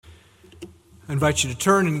I invite you to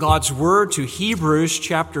turn in God's Word to Hebrews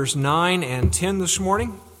chapters 9 and 10 this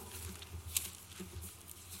morning.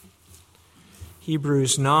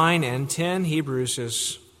 Hebrews 9 and 10. Hebrews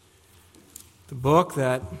is the book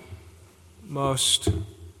that most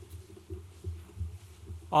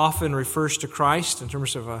often refers to Christ in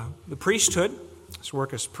terms of the priesthood, his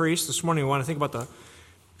work as priest. This morning we want to think about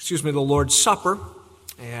the Lord's Supper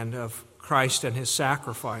and of Christ and his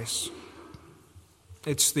sacrifice.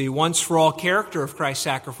 It's the once-for-all character of Christ's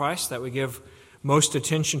sacrifice that we give most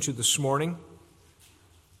attention to this morning.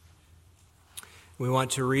 We want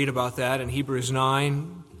to read about that in Hebrews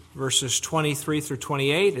 9, verses 23 through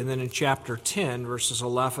 28, and then in chapter 10, verses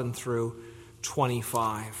 11 through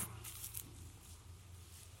 25.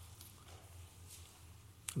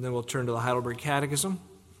 And then we'll turn to the Heidelberg Catechism.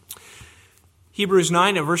 Hebrews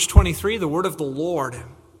 9 and verse 23, the word of the Lord.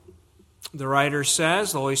 The writer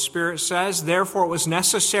says, the Holy Spirit says, "Therefore it was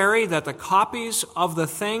necessary that the copies of the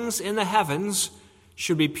things in the heavens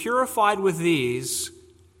should be purified with these,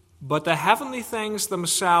 but the heavenly things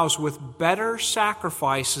themselves with better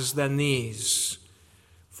sacrifices than these.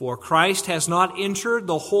 For Christ has not entered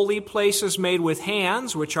the holy places made with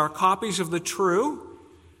hands, which are copies of the true,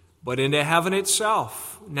 but into heaven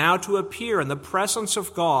itself, now to appear in the presence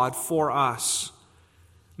of God for us.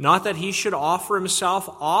 Not that he should offer himself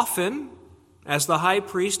often, as the high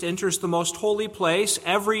priest enters the most holy place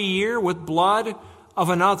every year with blood of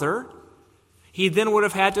another. He then would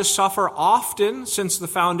have had to suffer often since the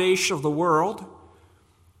foundation of the world.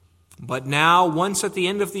 But now, once at the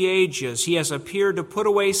end of the ages, he has appeared to put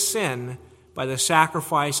away sin by the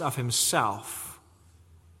sacrifice of himself.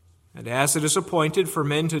 And as it is appointed for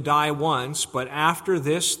men to die once, but after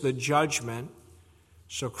this the judgment,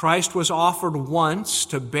 so Christ was offered once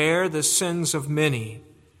to bear the sins of many.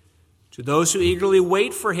 To those who eagerly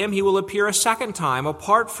wait for him, he will appear a second time,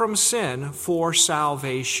 apart from sin, for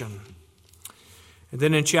salvation." And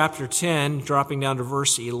then in chapter 10, dropping down to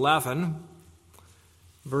verse 11,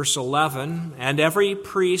 "And every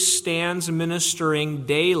priest stands ministering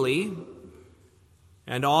daily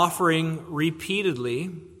and offering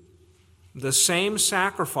repeatedly the same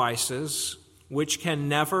sacrifices which can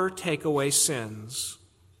never take away sins.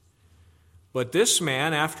 But this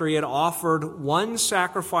man, after he had offered one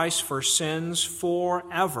sacrifice for sins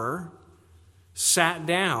forever, sat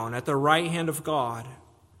down at the right hand of God.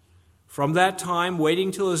 From that time,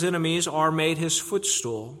 waiting till his enemies are made his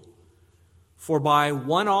footstool. For by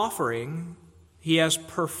one offering he has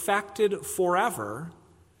perfected forever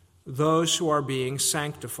those who are being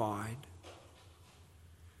sanctified.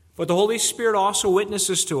 But the Holy Spirit also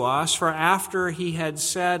witnesses to us, for after he had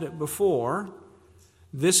said before,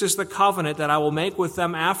 'This is the covenant that I will make with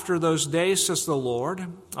them after those days, says the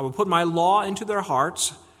Lord. I will put my law into their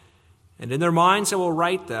hearts, and in their minds I will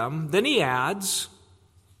write them.' Then he adds,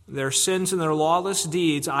 'Their sins and their lawless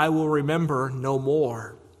deeds I will remember no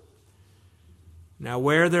more.' Now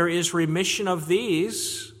where there is remission of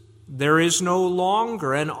these, there is no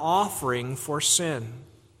longer an offering for sin.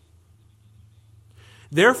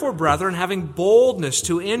 Therefore, brethren, having boldness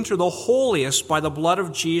to enter the holiest by the blood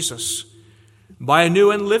of Jesus, by a new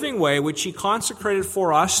and living way which he consecrated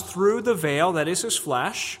for us through the veil, that is his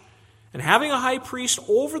flesh, and having a high priest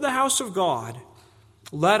over the house of God,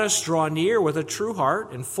 let us draw near with a true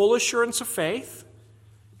heart and full assurance of faith,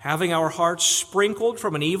 having our hearts sprinkled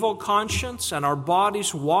from an evil conscience and our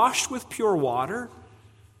bodies washed with pure water.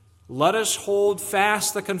 Let us hold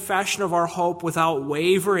fast the confession of our hope without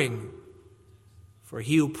wavering, for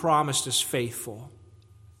he who promised is faithful.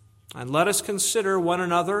 And let us consider one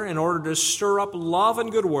another in order to stir up love and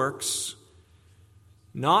good works,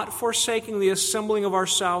 not forsaking the assembling of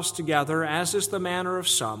ourselves together, as is the manner of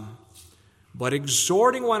some, but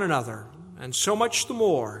exhorting one another, and so much the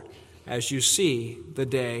more as you see the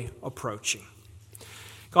day approaching."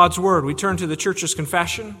 God's Word, we turn to the Church's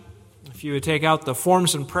Confession. If you would take out the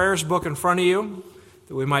Forms and Prayers book in front of you,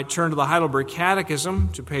 that we might turn to the Heidelberg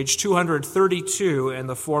Catechism to page 232 in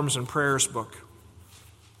the Forms and Prayers book.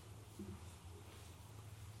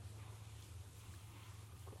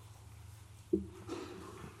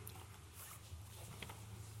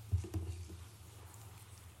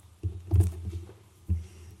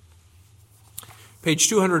 Page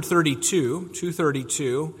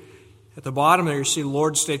 232, at the bottom there you see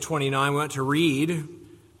Lord's Day 29. We want to read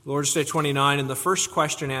Lord's Day 29 and the first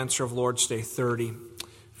question and answer of Lord's Day 30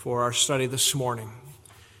 for our study this morning.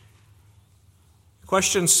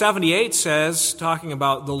 Question 78 says, talking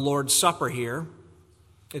about the Lord's Supper here,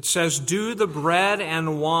 it says, "Do the bread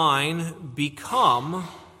and wine become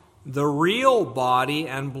the real body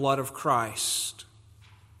and blood of Christ?"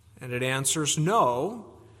 And it answers, "No,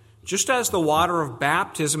 Just as the water of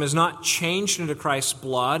baptism is not changed into Christ's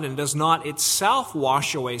blood and does not itself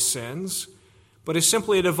wash away sins, but is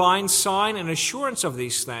simply a divine sign and assurance of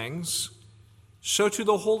these things, so too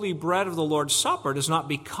the holy bread of the Lord's Supper does not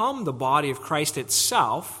become the body of Christ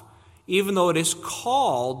itself, even though it is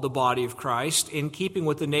called the body of Christ in keeping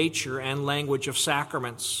with the nature and language of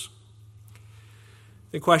sacraments.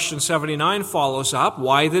 Then question 79 follows up.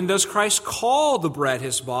 Why then does Christ call the bread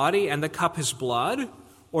his body and the cup his blood,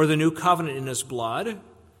 or the new covenant in his blood?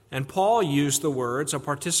 And Paul used the words of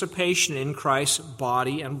participation in Christ's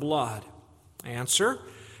body and blood. Answer: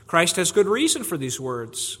 Christ has good reason for these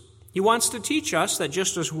words. He wants to teach us that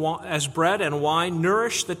just as bread and wine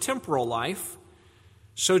nourish the temporal life,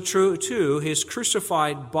 so true too his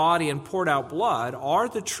crucified body and poured out blood are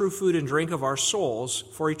the true food and drink of our souls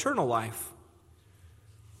for eternal life.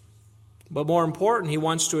 But more important, he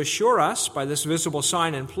wants to assure us by this visible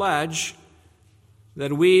sign and pledge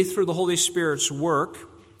that we, through the Holy Spirit's work,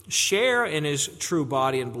 share in his true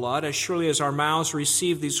body and blood as surely as our mouths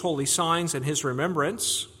receive these holy signs in his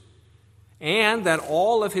remembrance, and that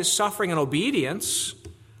all of his suffering and obedience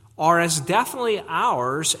are as definitely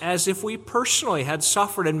ours as if we personally had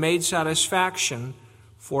suffered and made satisfaction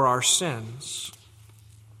for our sins.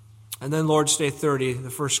 And then Lord's Day 30, the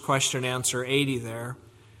first question and answer, 80 there.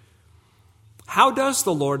 How does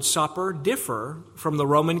the Lord's Supper differ from the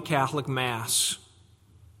Roman Catholic Mass?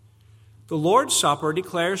 The Lord's Supper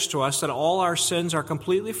declares to us that all our sins are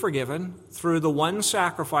completely forgiven through the one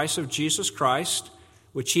sacrifice of Jesus Christ,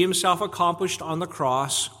 which he himself accomplished on the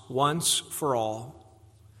cross once for all.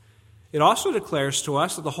 It also declares to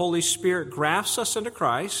us that the Holy Spirit grafts us into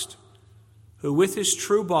Christ, who with his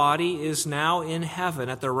true body is now in heaven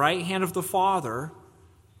at the right hand of the Father,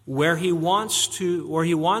 where he wants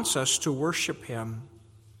us to worship him.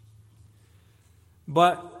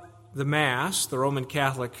 But the Mass, the Roman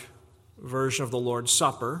Catholic version of the Lord's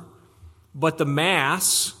Supper, but the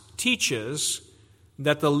Mass teaches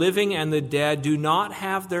that the living and the dead do not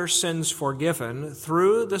have their sins forgiven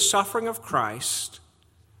through the suffering of Christ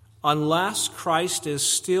unless Christ is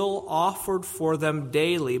still offered for them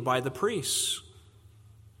daily by the priests.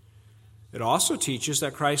 It also teaches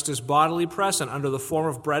that Christ is bodily present under the form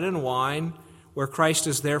of bread and wine, where Christ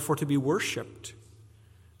is therefore to be worshipped.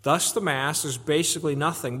 Thus, the Mass is basically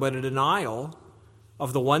nothing but a denial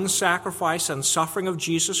of the one sacrifice and suffering of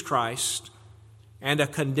Jesus Christ and a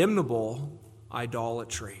condemnable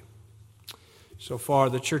idolatry. So far,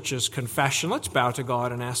 the Church's confession. Let's bow to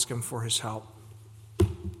God and ask him for his help.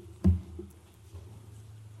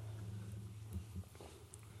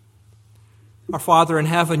 Our Father in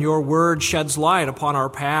heaven, your word sheds light upon our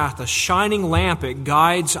path. A shining lamp, it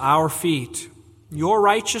guides our feet. Your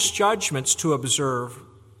righteous judgments to observe.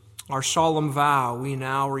 Our solemn vow we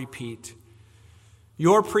now repeat.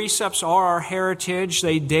 Your precepts are our heritage.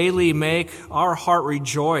 They daily make our heart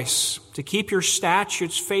rejoice. To keep your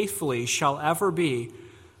statutes faithfully shall ever be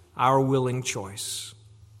our willing choice.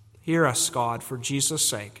 Hear us, God, for Jesus'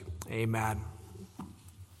 sake. Amen.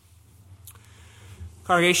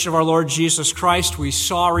 Congregation of our Lord Jesus Christ, we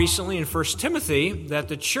saw recently in 1 Timothy that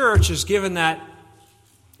the church is given that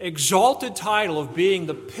exalted title of being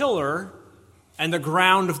the pillar and the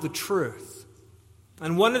ground of the truth.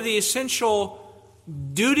 And one of the essential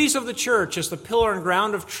duties of the church as the pillar and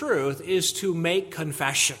ground of truth is to make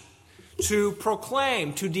confession, to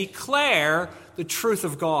proclaim, to declare the truth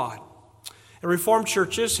of God. And Reformed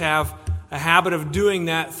churches have a habit of doing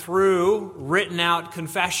that through written out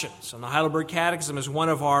confessions. And the Heidelberg Catechism is one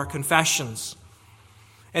of our confessions.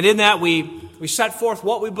 And in that we set forth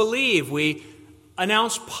what we believe. We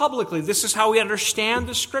announce publicly, this is how we understand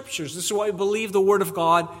the Scriptures. This is what we believe the Word of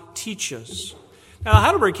God teaches. Now, the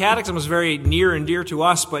Heidelberg Catechism is very near and dear to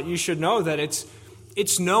us, but you should know that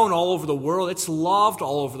it's known all over the world. It's loved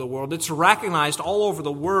all over the world. It's recognized all over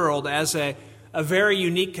the world as a very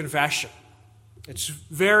unique confession. It's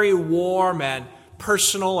very warm and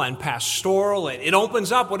personal and pastoral. It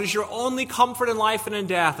opens up what is your only comfort in life and in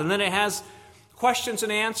death. And then it has questions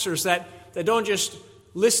and answers that don't just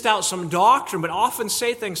list out some doctrine, but often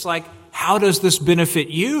say things like, how does this benefit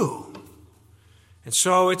you? And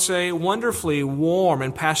so it's a wonderfully warm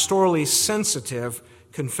and pastorally sensitive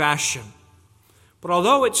confession. But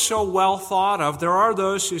although it's so well thought of, there are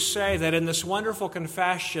those who say that in this wonderful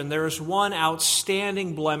confession there is one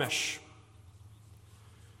outstanding blemish.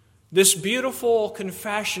 This beautiful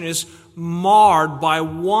confession is marred by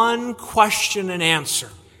one question and answer.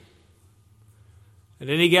 And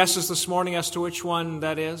any guesses this morning as to which one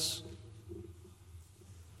that is?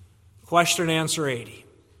 Question and answer 80.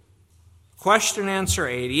 Question and answer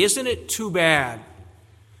 80. Isn't it too bad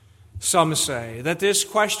some say, that this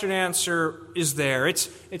question answer is there.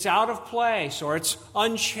 It's out of place, or it's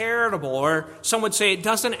uncharitable, or some would say it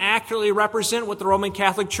doesn't accurately represent what the Roman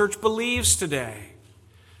Catholic Church believes today.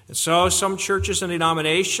 And so some churches and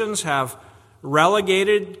denominations have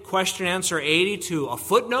relegated question answer 80 to a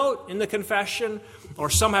footnote in the confession, or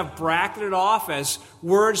some have bracketed off as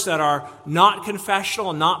words that are not confessional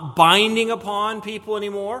and not binding upon people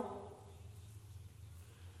anymore.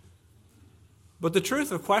 But the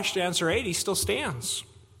truth of question answer 80 still stands.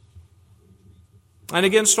 And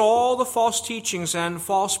against all the false teachings and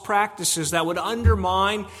false practices that would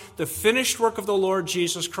undermine the finished work of the Lord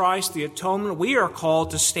Jesus Christ, the atonement, we are called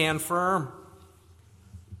to stand firm,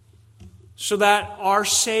 so that our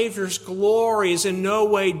Savior's glory is in no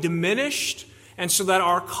way diminished, and so that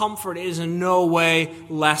our comfort is in no way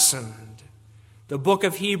lessened. The book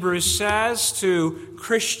of Hebrews says to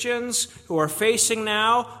Christians who are facing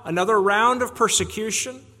now another round of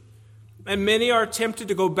persecution, and many are tempted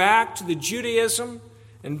to go back to the Judaism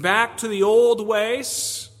and back to the old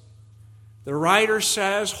ways. The writer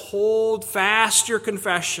says, hold fast your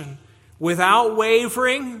confession without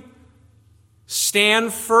wavering.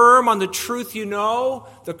 Stand firm on the truth you know,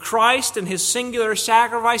 the Christ and his singular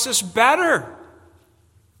sacrifice is better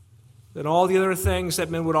than all the other things that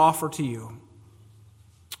men would offer to you.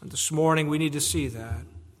 And this morning we need to see that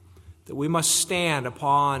we must stand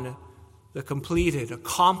upon the completed,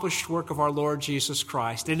 accomplished work of our Lord Jesus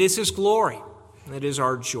Christ. It is his glory, and it is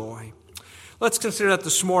our joy. Let's consider that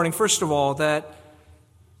this morning. First of all, that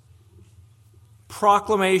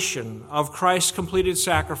proclamation of Christ's completed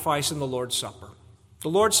sacrifice in the Lord's Supper. The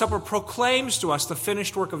Lord's Supper proclaims to us the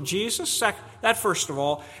finished work of Jesus, that first of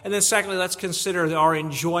all. And then secondly, let's consider our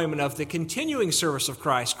enjoyment of the continuing service of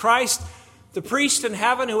Christ. Christ, the priest in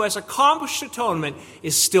heaven who has accomplished atonement,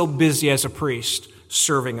 is still busy as a priest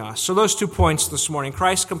serving us. So those 2 points this morning,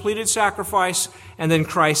 Christ's completed sacrifice and then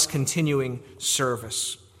Christ's continuing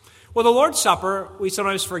service. Well, the Lord's Supper, we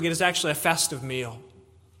sometimes forget, is actually a festive meal.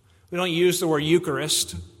 We don't use the word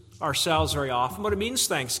Eucharist ourselves very often, but it means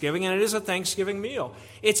Thanksgiving, and it is a Thanksgiving meal.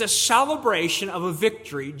 It's a celebration of a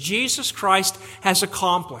victory Jesus Christ has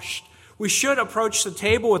accomplished. We should approach the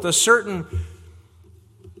table with a certain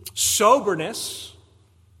soberness.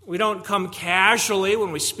 We don't come casually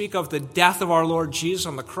when we speak of the death of our Lord Jesus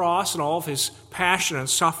on the cross and all of his passion and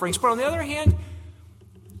sufferings. But on the other hand,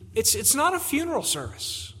 it's not a funeral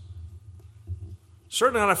service.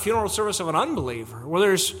 Certainly not a funeral service of an unbeliever where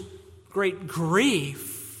there's great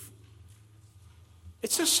grief.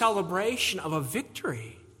 It's a celebration of a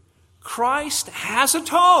victory. Christ has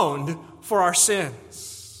atoned for our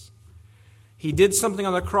sins. He did something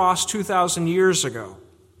on the cross 2,000 years ago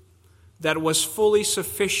that was fully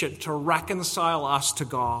sufficient to reconcile us to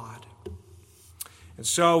God. And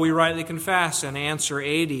so we rightly confess in answer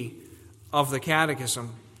 80 of the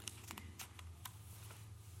Catechism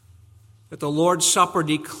that the Lord's Supper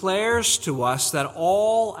declares to us that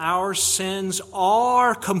all our sins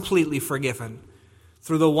are completely forgiven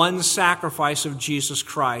through the one sacrifice of Jesus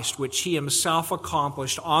Christ, which he himself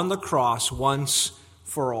accomplished on the cross once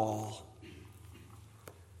for all.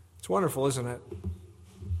 It's wonderful, isn't it?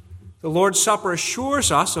 The Lord's Supper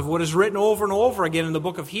assures us of what is written over and over again in the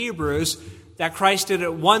book of Hebrews, that Christ did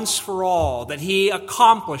it once for all, that he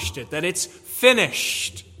accomplished it, that it's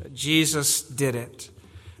finished, that Jesus did it.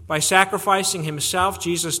 By sacrificing himself,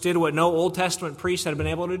 Jesus did what no Old Testament priest had been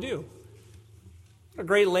able to do. What a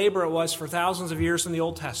great labor it was for thousands of years in the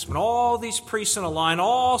Old Testament. All these priests in a line,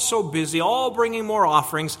 all so busy, all bringing more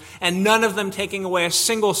offerings, and none of them taking away a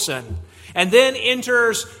single sin. And then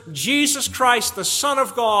enters Jesus Christ, the Son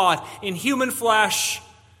of God, in human flesh,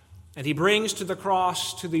 and he brings to the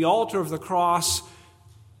cross, to the altar of the cross,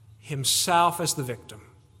 himself as the victim.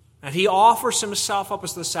 And he offers himself up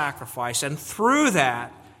as the sacrifice, and through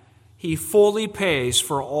that, he fully pays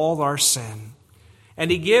for all our sin. And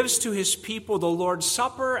he gives to his people the Lord's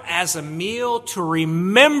Supper as a meal to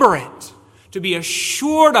remember it, to be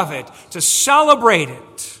assured of it, to celebrate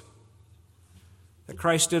it. That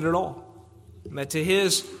Christ did it all. And that to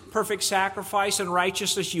his perfect sacrifice and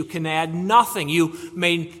righteousness you can add nothing. You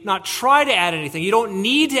may not try to add anything. You don't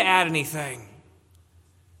need to add anything.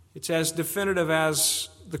 It's as definitive as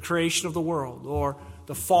the creation of the world or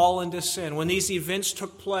the fall into sin. When these events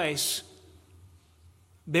took place,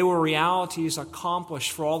 they were realities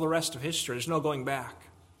accomplished for all the rest of history. There's no going back.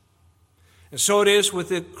 And so it is with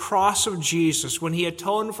the cross of Jesus. When he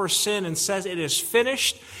atoned for sin and says it is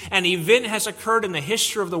finished, an event has occurred in the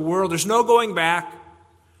history of the world. There's no going back.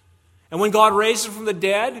 And when God raised him from the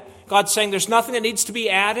dead, God's saying there's nothing that needs to be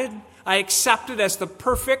added. I accept it as the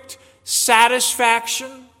perfect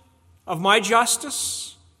satisfaction of my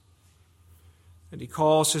justice. And he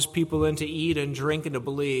calls his people in to eat and drink and to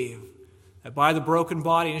believe that by the broken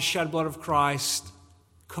body and shed blood of Christ,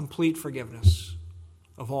 complete forgiveness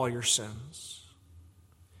of all your sins.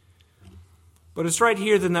 But it's right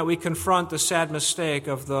here then that we confront the sad mistake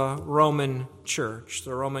of the Roman Church,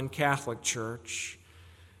 the Roman Catholic Church.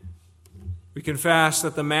 We confess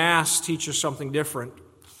that the Mass teaches something different.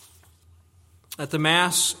 That the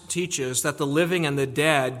Mass teaches that the living and the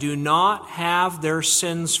dead do not have their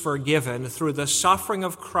sins forgiven through the suffering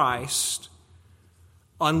of Christ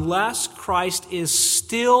unless Christ is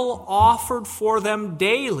still offered for them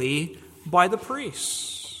daily by the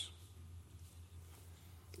priests.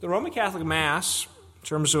 The Roman Catholic Mass, in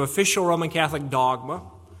terms of official Roman Catholic dogma,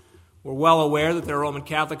 we're well aware that there are Roman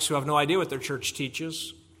Catholics who have no idea what their church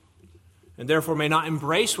teaches, and therefore may not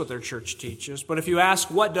embrace what their church teaches. But if you ask,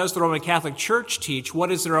 what does the Roman Catholic Church teach?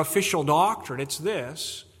 What is their official doctrine? It's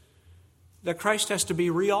this, that Christ has to be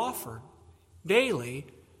reoffered daily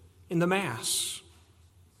in the Mass.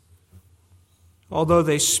 Although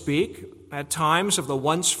they speak at times of the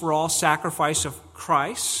once-for-all sacrifice of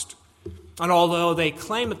Christ, and although they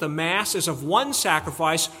claim that the Mass is of one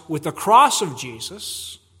sacrifice with the cross of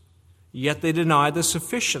Jesus, yet they deny the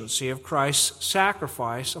sufficiency of Christ's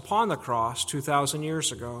sacrifice upon the cross 2,000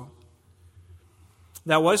 years ago.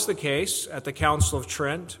 That was the case at the Council of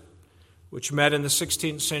Trent, which met in the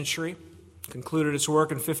 16th century, concluded its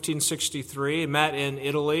work in 1563, met in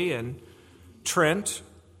Italy and Trent,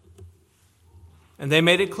 and they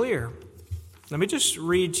made it clear. Let me just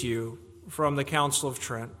read to you from the Council of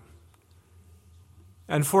Trent.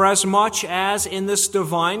 And for as much as in this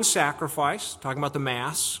divine sacrifice, talking about the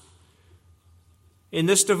Mass, in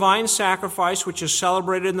this divine sacrifice which is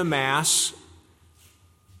celebrated in the Mass,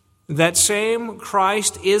 that same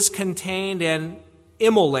Christ is contained and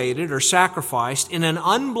immolated or sacrificed in an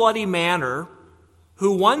unbloody manner,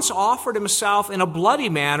 who once offered himself in a bloody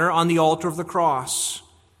manner on the altar of the cross.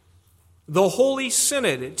 The Holy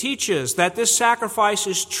Synod teaches that this sacrifice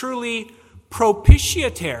is truly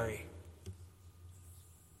propitiatory.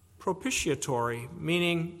 Propitiatory,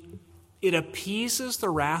 meaning it appeases the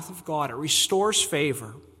wrath of God. It restores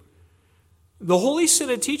favor. The Holy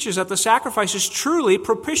Synod teaches that the sacrifice is truly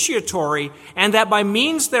propitiatory and that by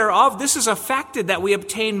means thereof this is effected that we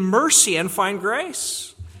obtain mercy and find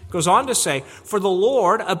grace. It goes on to say, for the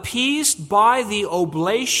Lord, appeased by the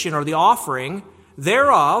oblation or the offering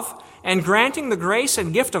thereof, and granting the grace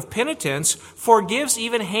and gift of penitence, forgives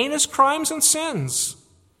even heinous crimes and sins.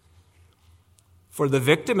 For the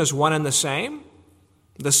victim is one and the same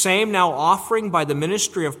now offering by the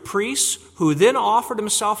ministry of priests, who then offered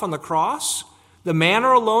himself on the cross, the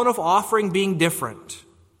manner alone of offering being different.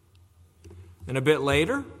 And a bit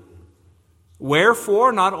later,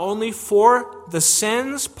 wherefore, not only for the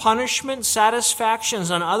sins, punishment, satisfactions,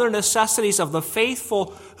 and other necessities of the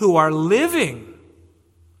faithful who are living,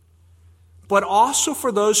 but also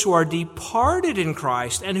for those who are departed in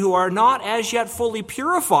Christ and who are not as yet fully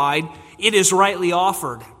purified, it is rightly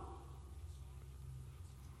offered.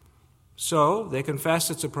 So they confess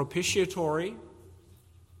it's a propitiatory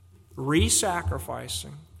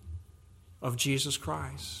re-sacrificing of Jesus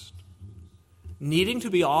Christ, needing to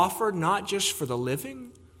be offered not just for the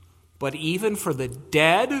living, but even for the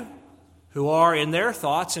dead who are in their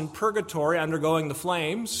thoughts in purgatory undergoing the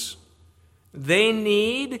flames. They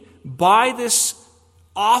need, by this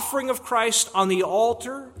offering of Christ on the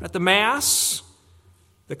altar at the Mass,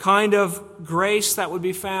 the kind of grace that would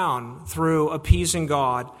be found through appeasing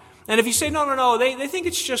God. And if you say, no, they think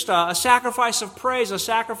it's just a sacrifice of praise, a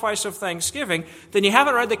sacrifice of thanksgiving, then you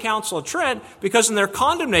haven't read the Council of Trent, because in their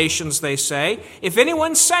condemnations they say, if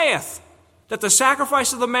anyone saith that the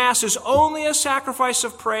sacrifice of the Mass is only a sacrifice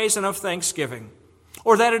of praise and of thanksgiving,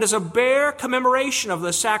 or that it is a bare commemoration of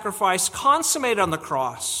the sacrifice consummated on the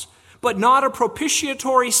cross, but not a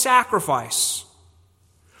propitiatory sacrifice,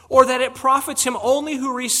 or that it profits him only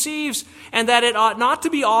who receives, and that it ought not to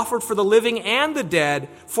be offered for the living and the dead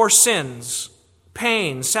for sins,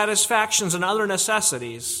 pains, satisfactions, and other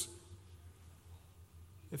necessities.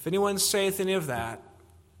 If anyone saith any of that,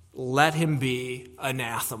 let him be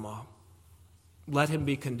anathema. Let him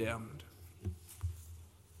be condemned.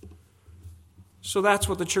 So that's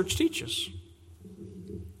what the church teaches.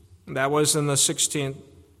 That was in the 16th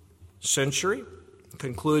century,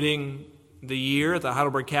 concluding the year the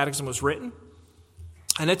Heidelberg Catechism was written.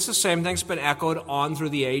 And it's the same thing that's been echoed on through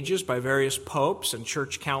the ages by various popes and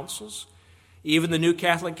church councils. Even the New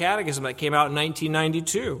Catholic Catechism that came out in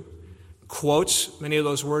 1992 quotes many of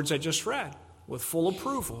those words I just read with full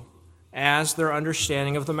approval as their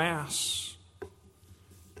understanding of the Mass.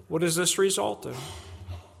 What does this result in?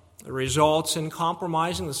 It results in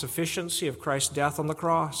compromising the sufficiency of Christ's death on the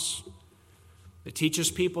cross. It teaches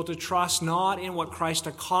people to trust not in what Christ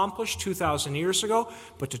accomplished 2,000 years ago,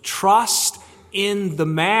 but to trust in the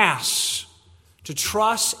Mass, to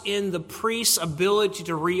trust in the priest's ability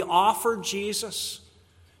to re-offer Jesus,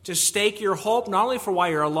 to stake your hope not only for while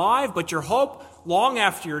you're alive, but your hope long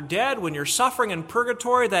after you're dead, when you're suffering in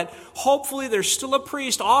purgatory, that hopefully there's still a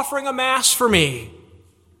priest offering a Mass for me.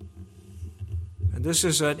 And this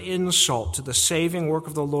is an insult to the saving work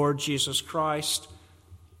of the Lord Jesus Christ,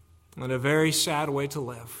 and a very sad way to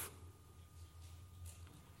live.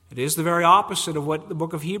 It is the very opposite of what the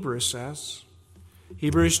book of Hebrews says.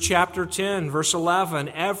 Hebrews chapter 10, verse 11,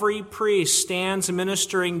 every priest stands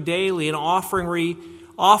ministering daily and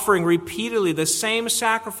offering repeatedly the same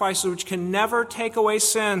sacrifices which can never take away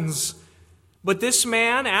sins. But this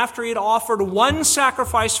man, after he had offered one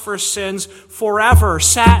sacrifice for sins, forever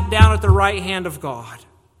sat down at the right hand of God.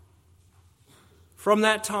 From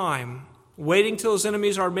that time, waiting till his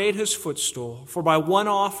enemies are made his footstool, for by one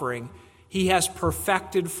offering he has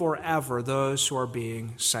perfected forever those who are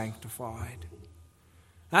being sanctified.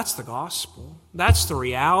 That's the gospel. That's the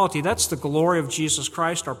reality. That's the glory of Jesus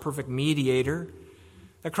Christ, our perfect mediator.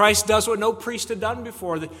 That Christ does what no priest had done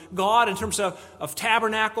before. That God, in terms of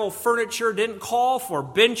tabernacle furniture, didn't call for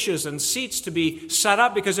benches and seats to be set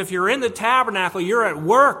up, because if you're in the tabernacle, you're at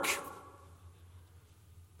work.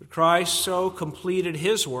 But Christ so completed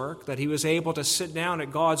his work that he was able to sit down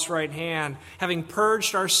at God's right hand. Having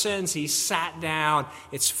purged our sins, he sat down.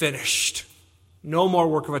 It's finished. No more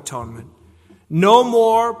work of atonement. No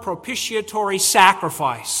more propitiatory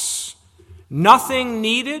sacrifice. Nothing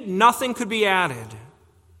needed, nothing could be added.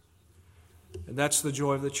 And that's the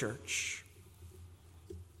joy of the church.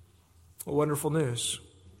 What wonderful news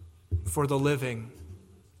for the living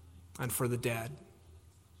and for the dead.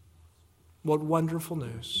 What wonderful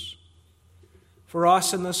news for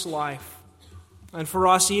us in this life, and for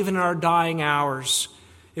us even in our dying hours.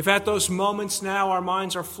 If at those moments now our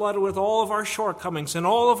minds are flooded with all of our shortcomings and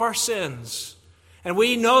all of our sins, and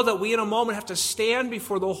we know that we in a moment have to stand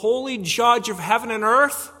before the holy judge of heaven and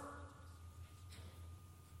earth,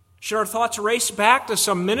 should our thoughts race back to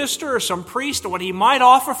some minister or some priest or what he might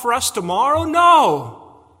offer for us tomorrow? No.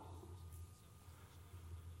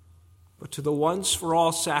 But to the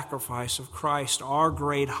once-for-all sacrifice of Christ, our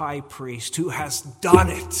great high priest, who has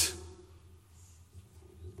done it.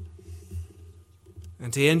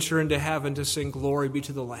 And to enter into heaven to sing glory be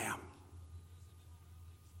to the Lamb,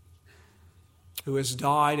 who has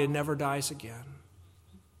died and never dies again,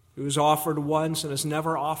 who was offered once and is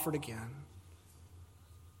never offered again,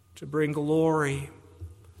 to bring glory,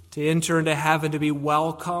 to enter into heaven, to be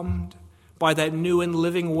welcomed by that new and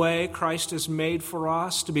living way Christ has made for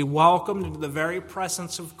us, to be welcomed into the very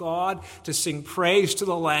presence of God, to sing praise to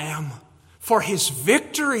the Lamb for his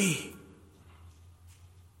victory.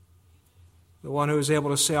 The one who is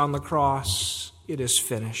able to say on the cross, "It is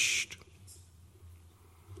finished."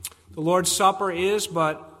 The Lord's Supper is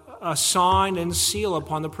but a sign and seal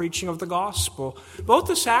upon the preaching of the gospel. Both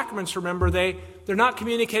the sacraments, remember, they're not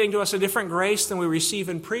communicating to us a different grace than we receive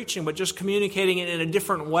in preaching, but just communicating it in a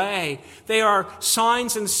different way. They are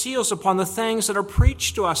signs and seals upon the things that are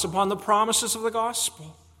preached to us, upon the promises of the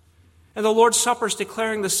gospel. And the Lord's Supper is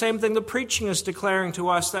declaring the same thing the preaching is declaring to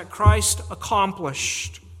us, that Christ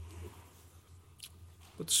accomplished.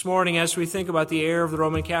 But this morning, as we think about the error of the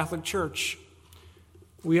Roman Catholic Church,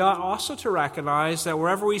 we ought also to recognize that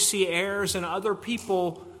wherever we see errors in other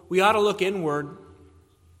people, we ought to look inward,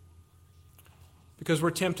 because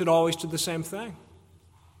we're tempted always to the same thing.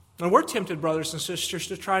 And we're tempted, brothers and sisters,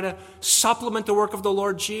 to try to supplement the work of the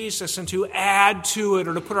Lord Jesus and to add to it,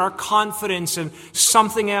 or to put our confidence in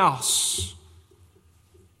something else.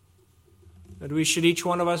 And we should each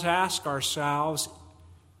one of us ask ourselves,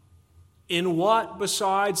 in what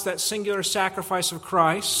besides that singular sacrifice of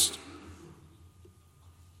Christ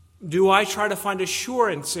do I try to find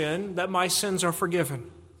assurance in that my sins are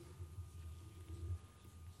forgiven?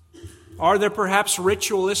 Are there perhaps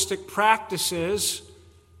ritualistic practices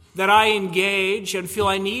that I engage and feel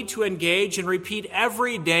I need to engage and repeat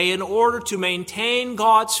every day in order to maintain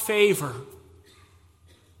God's favor?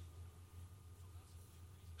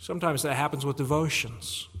 Sometimes that happens with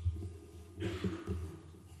devotions.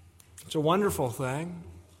 It's a wonderful thing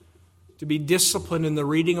to be disciplined in the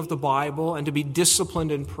reading of the Bible and to be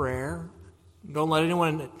disciplined in prayer. Don't let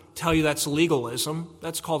anyone tell you that's legalism.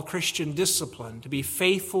 That's called Christian discipline, to be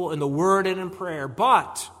faithful in the Word and in prayer.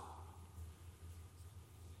 But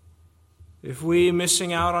if we,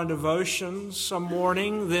 missing out on devotions some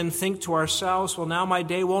morning, then think to ourselves, well, now my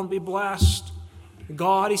day won't be blessed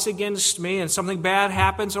God is against me, and something bad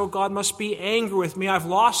happens, oh, God must be angry with me. I've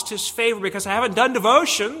lost his favor because I haven't done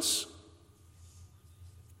devotions.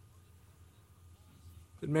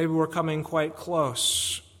 But maybe we're coming quite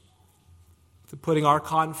close to putting our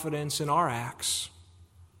confidence in our acts.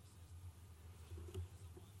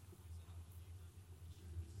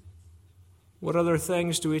 What other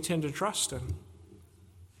things do we tend to trust in?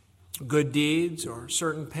 Good deeds or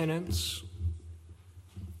certain penance?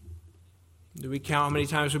 Do we count how many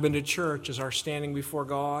times we've been to church as our standing before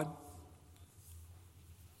God?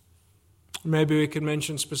 Maybe we could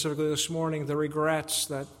mention specifically this morning the regrets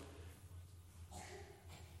that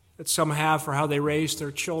some have for how they raised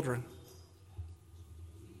their children.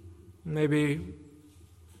 Maybe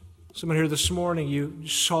someone here this morning, you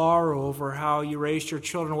sorrow over how you raised your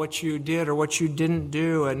children, what you did or what you didn't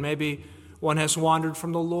do, and maybe one has wandered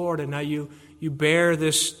from the Lord, and now you bear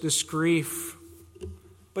this grief.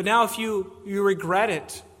 But now if you regret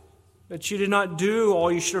it, that you did not do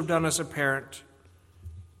all you should have done as a parent,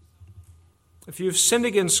 if you've sinned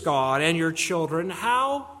against God and your children,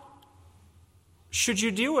 how should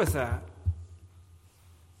you deal with that?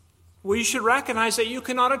 Well, you should recognize that you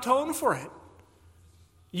cannot atone for it.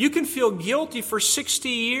 You can feel guilty for 60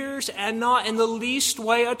 years and not in the least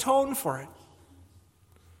way atone for it.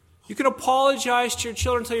 You can apologize to your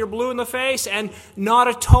children until you're blue in the face and not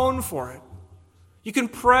atone for it. You can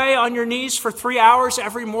pray on your knees for 3 hours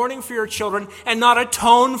every morning for your children and not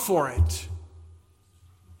atone for it.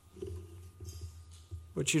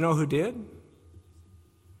 But you know who did?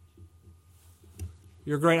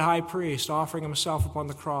 Your great high priest offering himself upon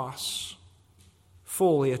the cross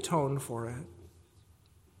fully atoned for it.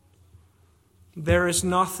 There is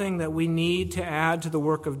nothing that we need to add to the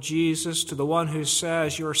work of Jesus, to the one who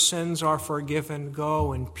says, your sins are forgiven,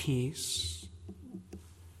 go in peace.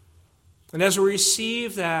 And as we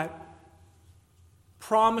receive that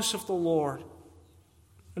promise of the Lord,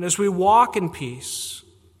 and as we walk in peace,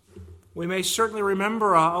 we may certainly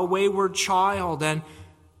remember a wayward child and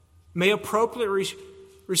may appropriately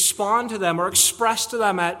respond to them or express to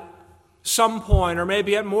them at some point, or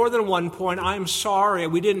maybe at more than one point, I'm sorry,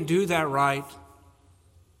 we didn't do that right.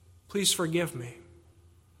 Please forgive me.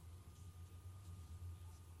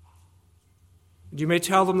 And you may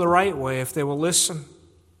tell them the right way if they will listen.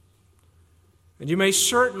 And you may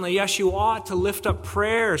certainly, yes, you ought to lift up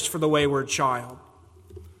prayers for the wayward child.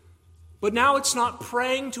 But now it's not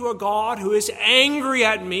praying to a God who is angry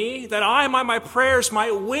at me, that I, by my prayers,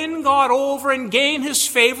 might win God over and gain his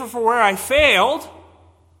favor for where I failed.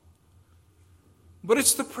 But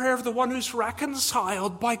it's the prayer of the one who's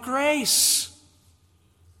reconciled by grace,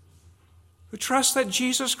 who trusts that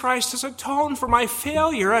Jesus Christ has atoned for my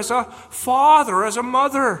failure as a father, as a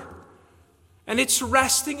mother. And it's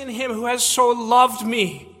resting in him who has so loved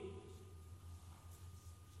me,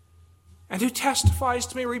 and who testifies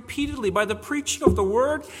to me repeatedly by the preaching of the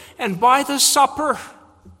word and by the supper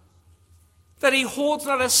that he holds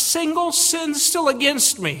not a single sin still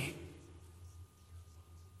against me,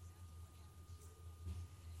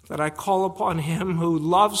 that I call upon him who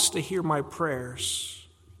loves to hear my prayers,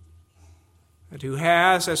 and who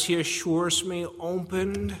has, as he assures me,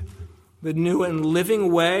 opened the new and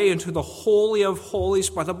living way into the Holy of Holies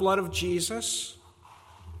by the blood of Jesus,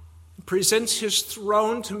 presents his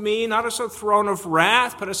throne to me not as a throne of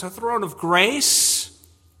wrath, but as a throne of grace,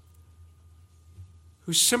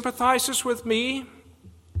 who sympathizes with me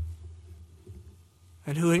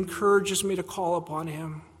and who encourages me to call upon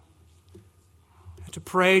him and to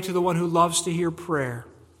pray to the one who loves to hear prayer.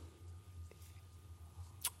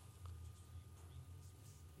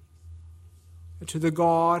 And to the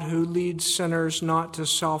God who leads sinners not to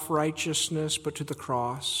self-righteousness, but to the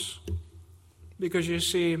cross. Because you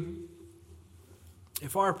see,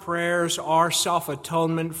 if our prayers are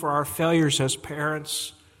self-atonement for our failures as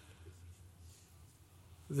parents,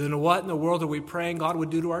 then what in the world are we praying God would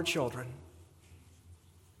do to our children?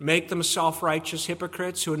 Make them self-righteous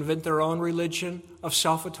hypocrites who invent their own religion of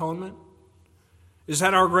self-atonement? Is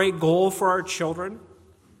that our great goal for our children?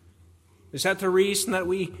 Is that the reason that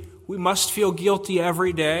we must feel guilty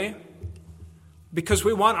every day? Because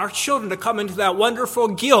we want our children to come into that wonderful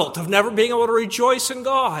guilt of never being able to rejoice in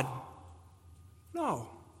God? No.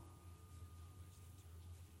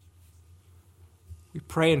 We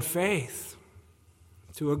pray in faith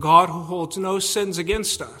to a God who holds no sins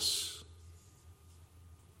against us,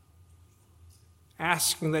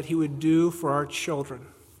 asking that he would do for our children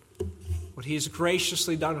what he has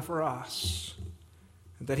graciously done for us,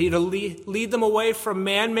 and that he'd lead them away from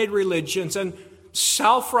man-made religions and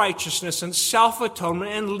self-righteousness and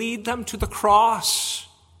self-atonement and lead them to the cross,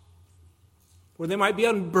 where they might be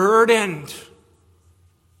unburdened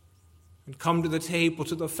and come to the table,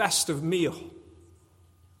 to the festive meal,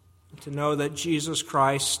 and to know that Jesus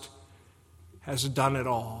Christ has done it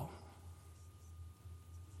all.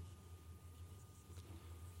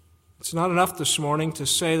 It's not enough this morning to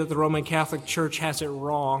say that the Roman Catholic Church has it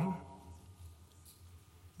wrong,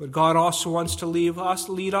 but God also wants to lead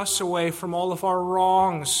us away from all of our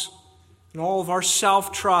wrongs and all of our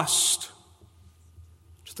self-trust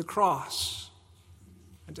to the cross,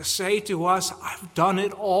 and to say to us, I've done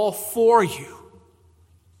it all for you.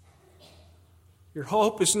 Your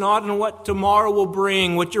hope is not in what tomorrow will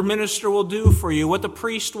bring, what your minister will do for you, what the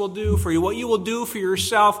priest will do for you, what you will do for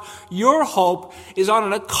yourself. Your hope is on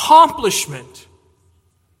an accomplishment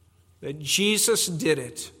that Jesus did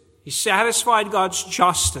it. He satisfied God's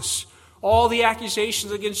justice. All the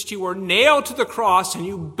accusations against you were nailed to the cross, and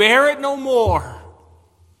you bear it no more.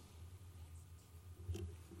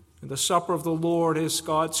 And the supper of the Lord is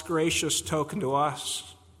God's gracious token to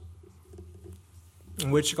us,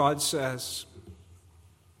 in which God says,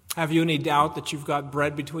 have you any doubt that you've got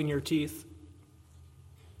bread between your teeth?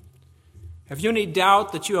 Have you any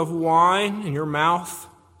doubt that you have wine in your mouth?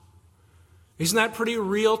 Isn't that pretty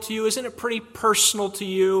real to you? Isn't it pretty personal to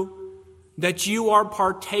you that you are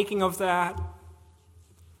partaking of that?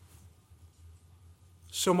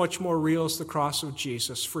 So much more real is the cross of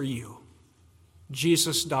Jesus for you.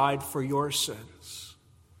 Jesus died for your sins.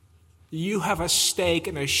 You have a stake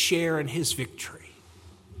and a share in his victory.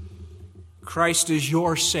 Christ is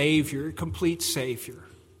your Savior, complete Savior.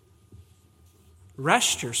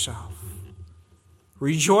 Rest yourself.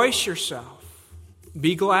 Rejoice yourself.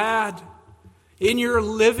 Be glad. In your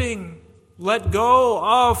living, let go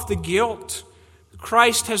of the guilt.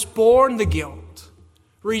 Christ has borne the guilt.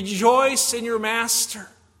 Rejoice in your Master.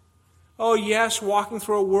 Oh yes, walking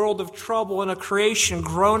through a world of trouble and a creation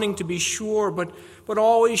groaning to be sure, but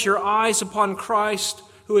always your eyes upon Christ,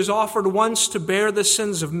 who is offered once to bear the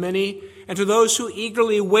sins of many, and to those who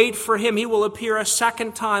eagerly wait for him, he will appear a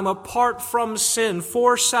second time apart from sin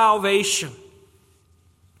for salvation.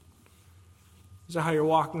 Is that how you're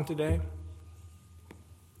walking today?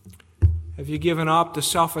 Have you given up the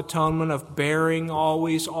self-atonement of bearing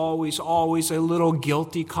always a little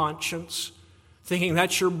guilty conscience? Thinking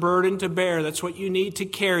that's your burden to bear, that's what you need to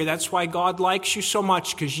carry. That's why God likes you so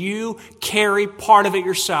much, because you carry part of it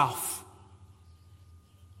yourself.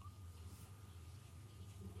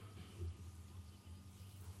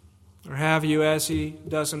 Or have you, as he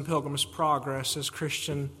does in Pilgrim's Progress, as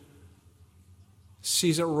Christian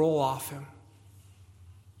sees it roll off him,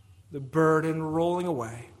 the burden rolling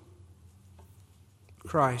away?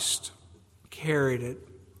 Christ carried it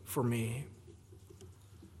for me.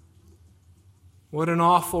 What an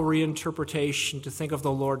awful reinterpretation to think of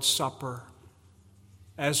the Lord's Supper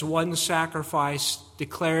as one sacrifice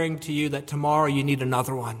declaring to you that tomorrow you need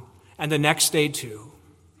another one, and the next day too.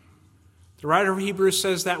 The writer of Hebrews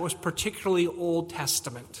says that was particularly Old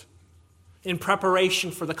Testament, in preparation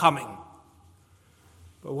for the coming.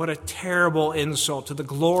 But what a terrible insult to the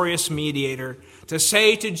glorious mediator to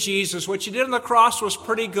say to Jesus, what you did on the cross was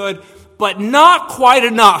pretty good, but not quite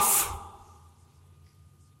enough.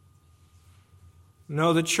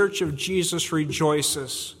 No, the Church of Jesus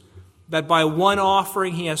rejoices that by one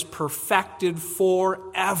offering he has perfected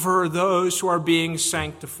forever those who are being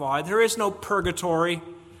sanctified. There is no purgatory.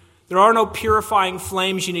 There are no purifying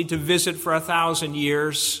flames you need to visit for 1,000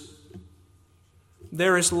 years.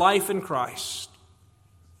 There is life in Christ.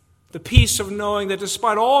 The peace of knowing that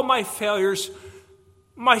despite all my failures,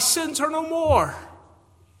 my sins are no more.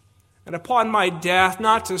 And upon my death,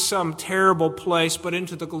 not to some terrible place, but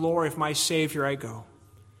into the glory of my Savior I go,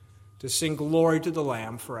 to sing glory to the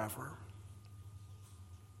Lamb forever.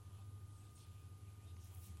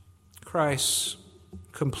 Christ's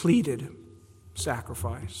completed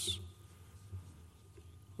sacrifice,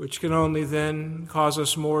 which can only then cause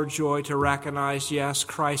us more joy to recognize, yes,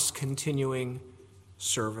 Christ's continuing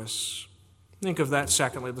service. Think of that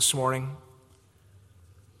secondly this morning.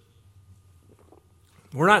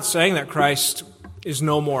 We're not saying that Christ is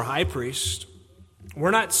no more high priest.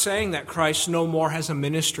 We're not saying that Christ no more has a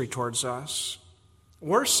ministry towards us.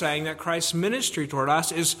 We're saying that Christ's ministry toward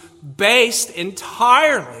us is based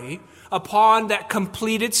entirely upon that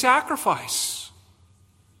completed sacrifice.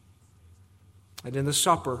 And in the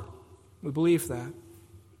supper, we believe that.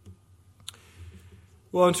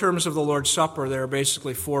 Well, in terms of the Lord's Supper, there are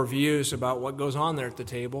basically four views about what goes on there at the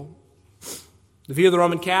table. The view of the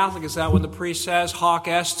Roman Catholic is that when the priest says, hoc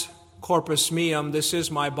est corpus meum, this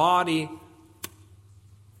is my body,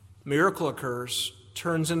 miracle occurs,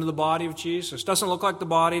 turns into the body of Jesus. Doesn't look like the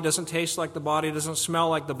body, doesn't taste like the body, doesn't smell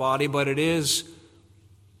like the body, but it is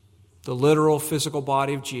the literal physical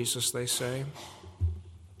body of Jesus, they say.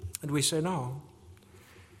 And we say no,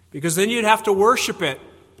 because then you'd have to worship it,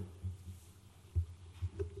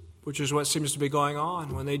 which is what seems to be going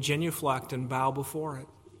on when they genuflect and bow before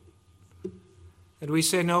it. And we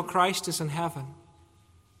say, no, Christ is in heaven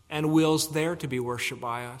and wills there to be worshipped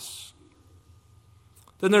by us.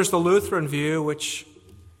 Then there's the Lutheran view, which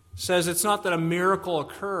says it's not that a miracle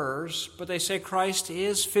occurs, but they say Christ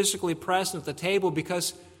is physically present at the table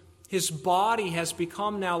because his body has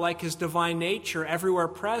become now like his divine nature, everywhere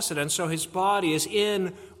present, and so his body is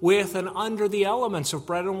in, with, and under the elements of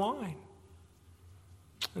bread and wine.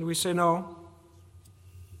 And we say no,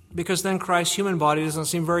 because then Christ's human body doesn't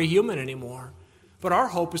seem very human anymore. But our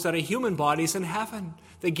hope is that a human body is in heaven,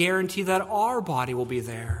 the guarantee that our body will be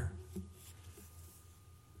there.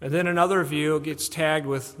 And then another view gets tagged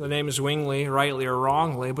with the name is Zwingli, rightly or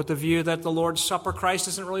wrongly, but the view that the Lord's Supper, Christ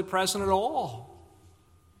isn't really present at all.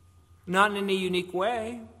 Not in any unique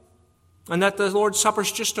way. And that the Lord's Supper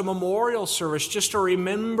is just a memorial service, just a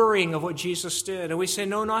remembering of what Jesus did. And we say,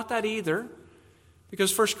 no, not that either.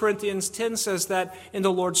 Because 1 Corinthians 10 says that in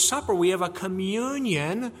the Lord's Supper we have a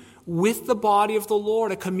communion with the body of the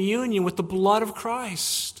Lord, a communion with the blood of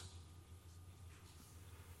Christ.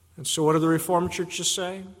 And so what do the Reformed churches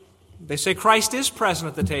say? They say Christ is present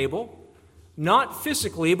at the table, not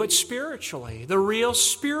physically but spiritually, the real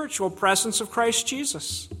spiritual presence of Christ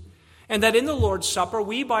Jesus. And that in the Lord's Supper,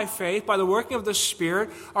 we by faith, by the working of the Spirit,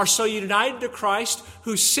 are so united to Christ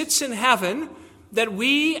who sits in heaven that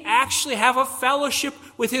we actually have a fellowship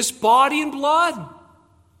with his body and blood.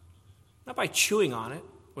 Not by chewing on it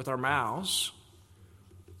with our mouths,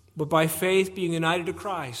 but by faith being united to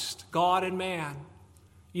Christ, God and man,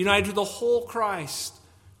 united to the whole Christ,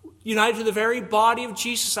 united to the very body of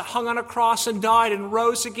Jesus that hung on a cross and died and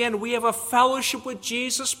rose again. We have a fellowship with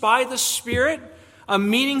Jesus by the Spirit, a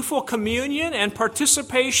meaningful communion and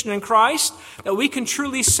participation in Christ, that we can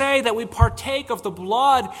truly say that we partake of the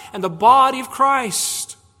blood and the body of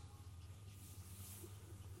Christ.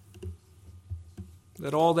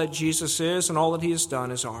 That all that Jesus is and all that he has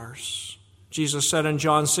done is ours. Jesus said in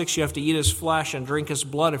John 6, you have to eat his flesh and drink his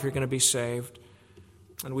blood if you're going to be saved.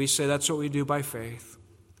 And we say that's what we do by faith.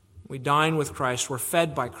 We dine with Christ. We're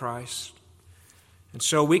fed by Christ. And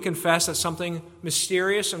so we confess that something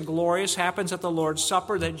mysterious and glorious happens at the Lord's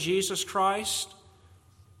Supper, that Jesus Christ,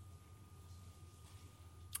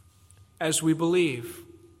 as we believe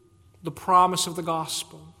the promise of the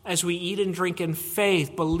gospel, as we eat and drink in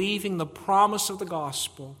faith, believing the promise of the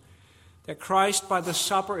gospel, that Christ by the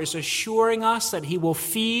supper is assuring us that he will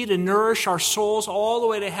feed and nourish our souls all the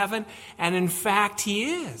way to heaven, and in fact he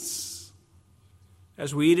is.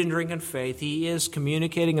 As we eat and drink in faith, he is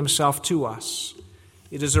communicating himself to us.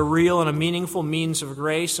 It is a real and a meaningful means of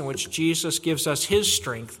grace in which Jesus gives us his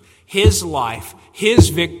strength, his life, his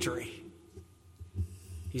victory.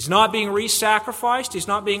 He's not being re-sacrificed. He's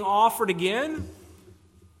not being offered again.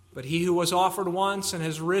 But he who was offered once and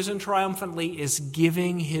has risen triumphantly is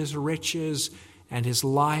giving his riches and his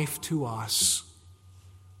life to us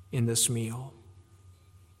in this meal.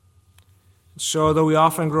 So though we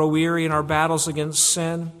often grow weary in our battles against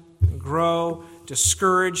sin and grow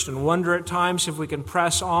discouraged and wonder at times if we can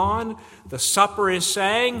press on, the supper is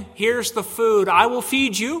saying, here's the food. I will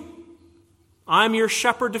feed you. I'm your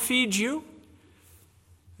shepherd to feed you.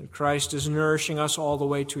 And Christ is nourishing us all the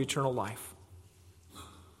way to eternal life.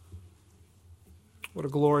 What a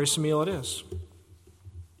glorious meal it is.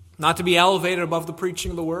 Not to be elevated above the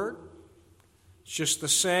preaching of the word. It's just the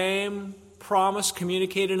same promise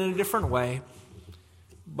communicated in a different way,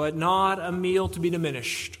 but not a meal to be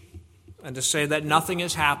diminished and to say that nothing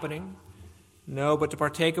is happening. No, but to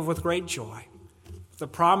partake of with great joy. The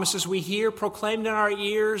promises we hear proclaimed in our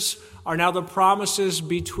ears are now the promises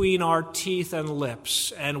between our teeth and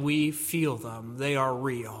lips, and we feel them. They are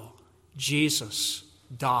real. Jesus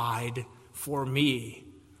died for me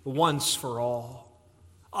once for all.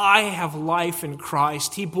 I have life in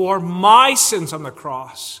Christ. He bore my sins on the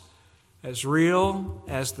cross, as real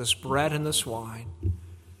as this bread and this wine,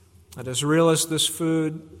 and as real as this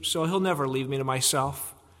food, so he'll never leave me to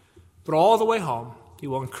myself. But all the way home, he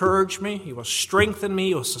will encourage me, he will strengthen me,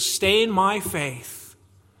 he will sustain my faith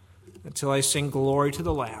until I sing glory to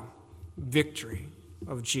the Lamb, victory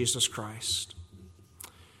of Jesus Christ.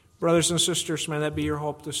 Brothers and sisters, may that be your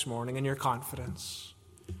hope this morning and your confidence.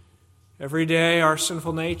 Every day, our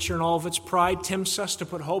sinful nature and all of its pride tempts us to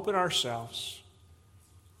put hope in ourselves.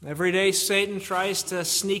 Every day, Satan tries to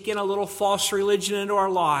sneak in a little false religion into our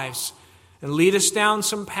lives and lead us down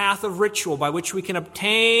some path of ritual by which we can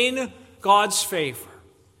obtain God's favor.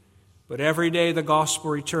 But every day the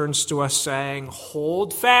gospel returns to us saying,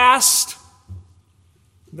 hold fast.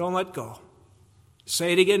 Don't let go.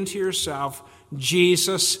 Say it again to yourself.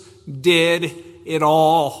 Jesus did it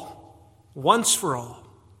all. Once for all.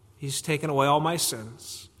 He's taken away all my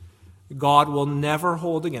sins. God will never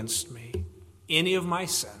hold against me any of my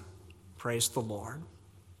sin. Praise the Lord.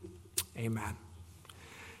 Amen.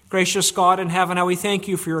 Gracious God in heaven, how we thank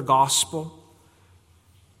you for your gospel.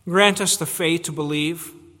 Grant us the faith to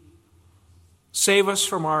believe. Save us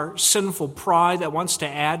from our sinful pride that wants to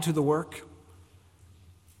add to the work.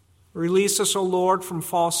 Release us, O Lord, from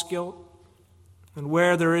false guilt. And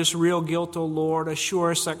where there is real guilt, O Lord,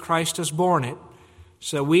 assure us that Christ has borne it,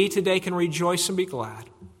 so that we today can rejoice and be glad.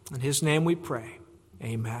 In his name we pray.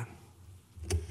 Amen.